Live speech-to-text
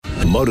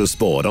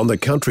Motorsport on the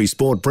Country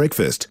Sport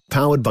Breakfast,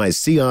 powered by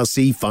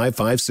CRC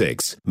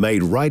 556,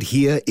 made right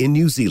here in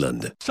New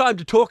Zealand. Time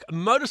to talk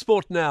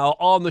motorsport now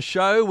on the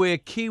show, where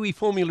Kiwi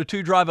Formula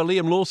 2 driver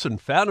Liam Lawson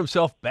found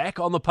himself back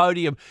on the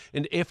podium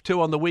in F2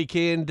 on the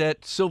weekend at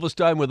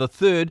Silverstone with a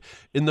third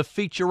in the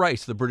feature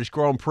race, the British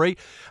Grand Prix,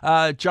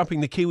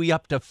 jumping the Kiwi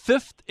up to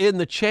fifth in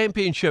the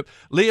championship.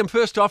 Liam,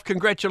 first off,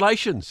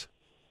 congratulations.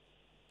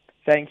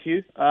 Thank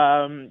you.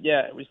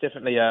 It was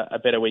definitely a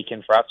better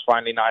weekend for us.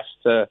 Finally nice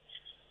to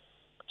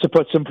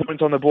put some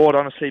points on the board,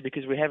 honestly,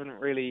 because we haven't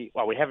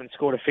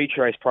scored a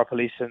feature race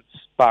properly since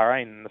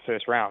Bahrain in the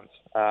first round.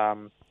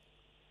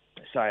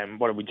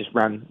 What did we just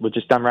run? We've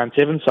just done round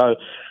 7. So,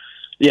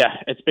 yeah,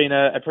 it's been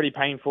a pretty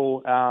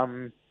painful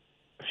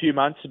few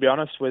months, to be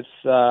honest, with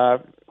the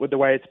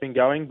way it's been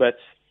going. But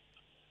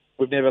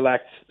we've never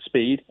lacked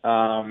speed,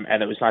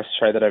 and it was nice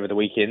to show that over the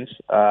weekends.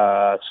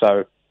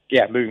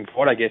 Moving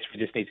forward, I guess we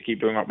just need to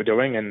keep doing what we're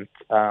doing, and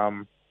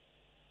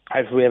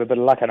hopefully we have a bit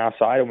of luck on our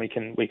side, and we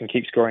can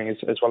keep scoring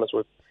as well as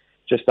we've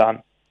just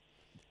done.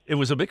 It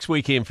was a mixed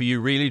weekend for you,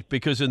 really,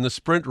 because in the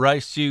sprint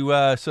race you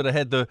sort of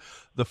had the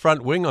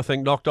front wing, I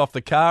think, knocked off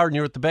the car, and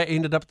you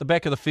ended up at the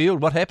back of the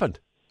field. What happened?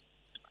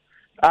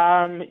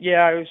 I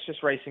was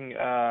just racing.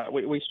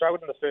 We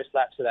struggled in the first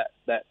lap, so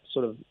that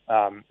sort of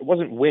it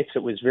wasn't wet;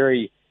 it was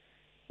very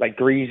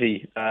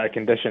greasy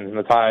conditions, and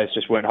the tyres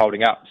just weren't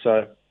holding up.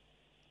 So.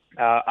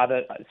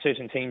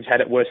 Certain teams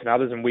had it worse than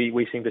others, and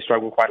we seemed to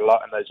struggle quite a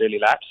lot in those early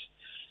laps.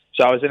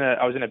 So I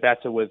was in a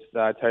battle with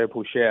Teo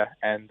Pulcher,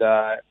 and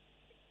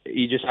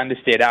he just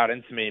understeered out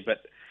into me.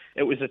 But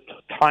it was the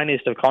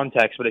tiniest of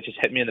contacts, but it just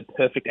hit me in the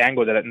perfect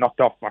angle that it knocked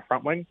off my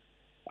front wing.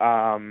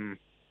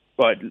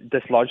 But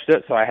dislodged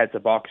it, so I had to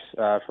box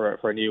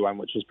for a new one,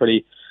 which was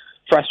pretty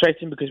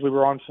frustrating because we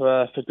were on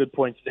for good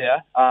points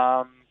there.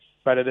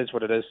 But it is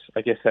what it is.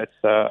 I guess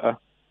that's.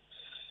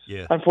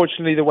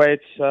 Unfortunately, the way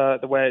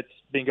it's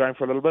been going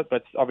for a little bit,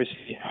 but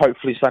obviously,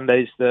 hopefully,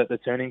 Sunday's the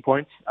turning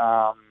point,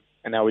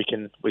 and now we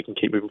can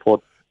keep moving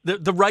forward.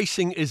 The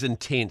racing is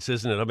intense,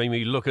 isn't it? I mean,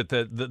 you look at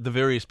the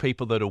various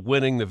people that are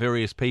winning, the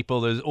various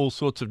people. There's all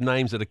sorts of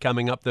names that are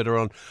coming up that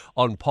are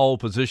on pole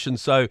position.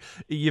 So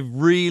you've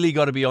really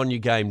got to be on your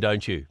game,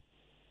 don't you?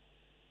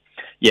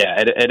 Yeah,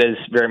 it is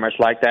very much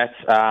like that.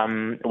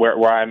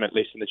 Where I'm at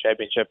least in the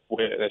championship, I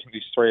think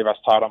there's 3 of us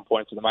tied on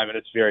points at the moment.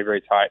 It's very,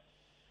 very tight.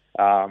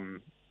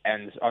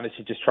 And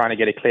honestly, just trying to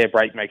get a clear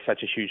break makes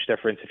such a huge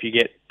difference. If you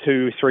get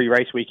 2-3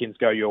 race weekends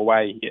go your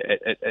way,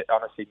 it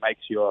honestly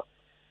makes your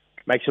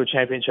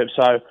championship.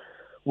 So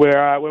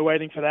we're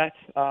waiting for that.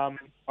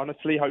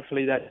 Honestly,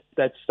 hopefully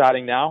that's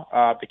starting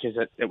now because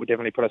it would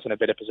definitely put us in a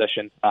better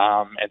position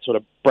and sort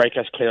of break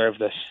us clear of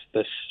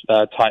this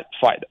tight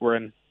fight that we're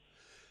in.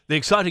 The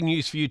exciting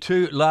news for you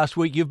too, last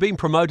week you've been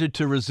promoted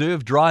to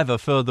reserve driver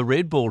for the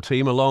Red Bull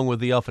team along with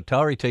the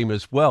AlphaTauri team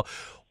as well.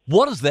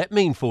 What does that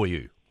mean for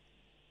you?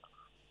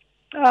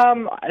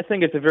 I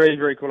think it's a very,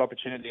 very cool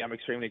opportunity. I'm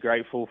extremely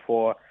grateful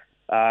for,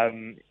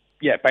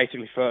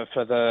 basically for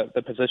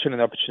the position and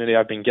the opportunity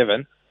I've been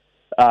given.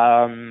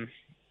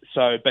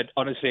 But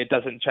honestly, it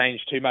doesn't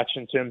change too much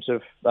in terms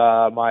of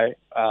my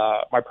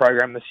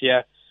program this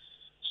year.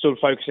 Still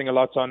focusing a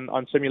lot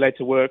on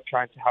simulator work,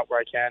 trying to help where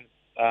I can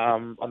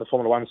on the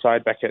Formula One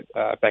side back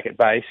at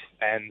base,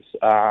 and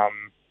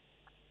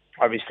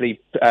obviously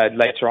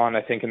later on,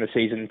 I think in the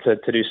season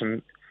to do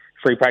some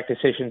free practice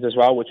sessions as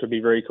well, which would be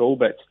very cool.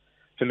 But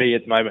for me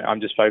at the moment,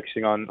 I'm just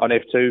focusing on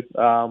F2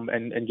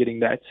 and getting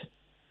that.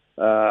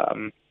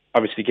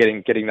 Obviously,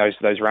 getting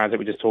those rounds that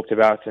we just talked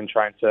about, and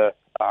trying to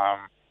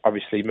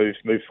obviously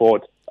move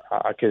forward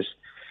because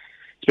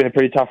it's been a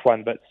pretty tough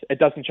one. But it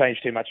doesn't change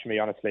too much for me,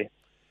 honestly.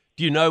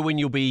 Do you know when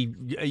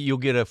you'll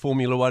get a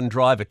Formula One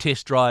drive, a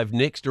test drive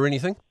next, or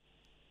anything?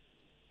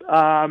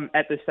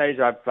 At this stage,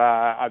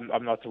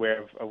 I'm not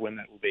aware of when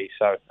that will be.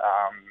 So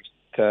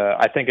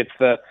I think it's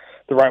the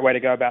right way to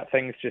go about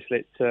things. Just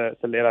to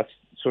let us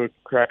sort of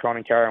crack on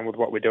and carry on with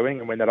what we're doing,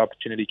 and when that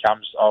opportunity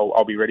comes,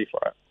 I'll be ready for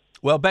it.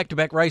 Well,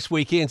 back-to-back race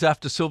weekends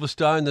after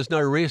Silverstone. There's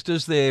no rest,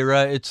 is there?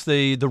 It's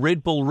the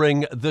Red Bull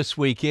Ring this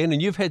weekend,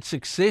 and you've had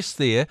success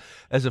there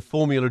as a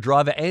Formula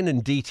driver and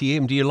in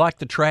DTM. Do you like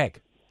the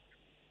track?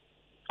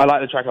 I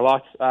like the track a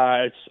lot.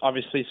 It's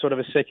obviously sort of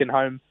a second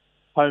home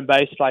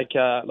base like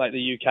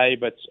the UK,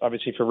 but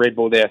obviously for Red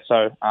Bull there.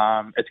 So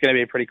it's going to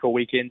be a pretty cool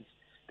weekend.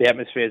 The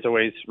atmosphere is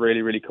always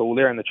really, really cool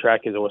there, and the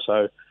track is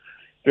also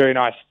very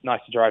nice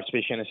to drive,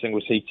 especially in a single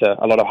seater.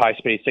 A lot of high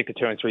speed. Sector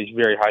 2 and 3 is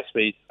very high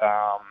speed,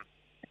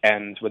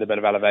 and with a bit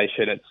of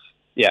elevation,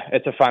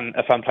 it's a fun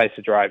place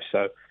to drive.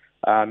 So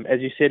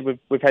as you said,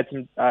 we've had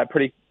some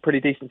pretty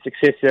decent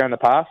success there in the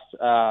past,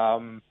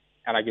 and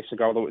I guess the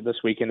goal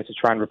this weekend is to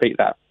try and repeat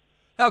that.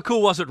 How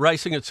cool was it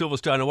racing at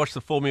Silverstone? I watched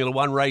the Formula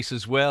One race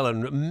as well,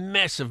 and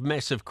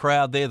massive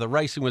crowd there. The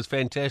racing was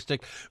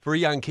fantastic. For a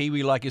young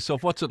Kiwi like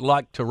yourself, what's it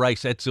like to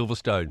race at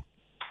Silverstone?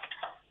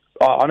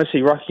 Oh,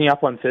 honestly, rocking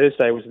up on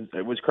Thursday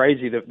was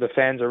crazy. The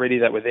fans already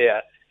that were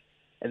there,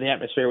 and the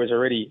atmosphere was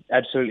already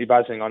absolutely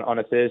buzzing on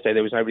a Thursday.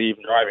 There was nobody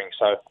even driving.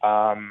 So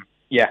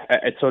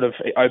it sort of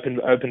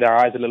opened our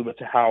eyes a little bit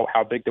to how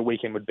big the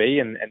weekend would be,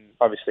 and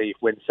obviously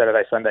when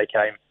Saturday, Sunday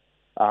came,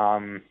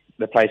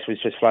 the place was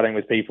just flooding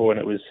with people, and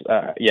it was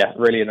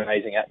really an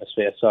amazing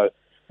atmosphere. So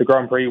the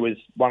Grand Prix was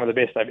one of the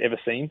best I've ever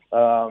seen.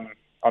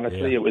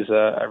 Honestly, It was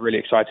a really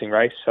exciting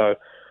race. So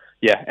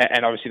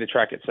and obviously the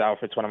track itself,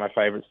 it's one of my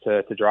favourites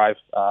to drive.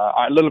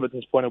 I'm a little bit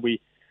disappointed we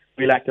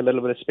lacked a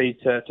little bit of speed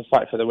to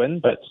fight for the win,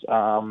 but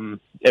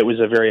it was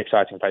a very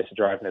exciting place to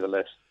drive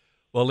nevertheless.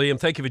 Well, Liam,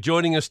 thank you for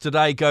joining us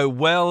today. Go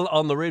well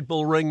on the Red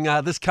Bull Ring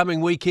this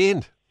coming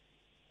weekend.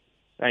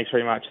 Thanks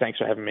very much. Thanks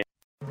for having me.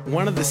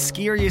 One of the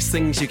scariest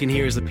things you can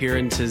hear as a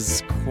parent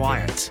is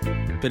quiet.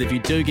 But if you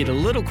do get a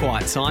little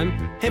quiet time,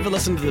 have a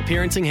listen to The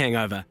Parenting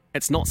Hangover.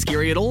 It's not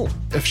scary at all.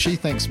 If she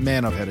thinks,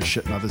 man, I've had a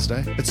shit Mother's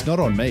Day, it's not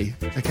on me,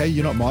 okay?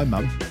 You're not my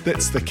mum.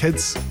 That's the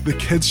kids. The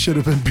kids should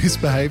have been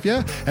best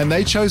behaviour, and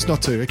they chose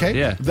not to, okay?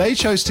 Yeah. They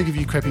chose to give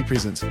you crappy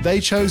presents. They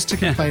chose to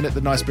complain at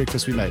the nice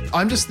breakfast we made.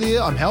 I'm just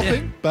there, I'm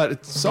helping,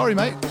 but sorry,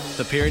 mate.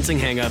 The Parenting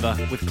Hangover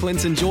with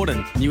Clint and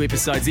Jordan. New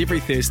episodes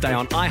every Thursday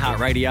on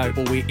iHeartRadio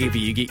or wherever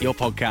you get your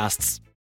podcasts.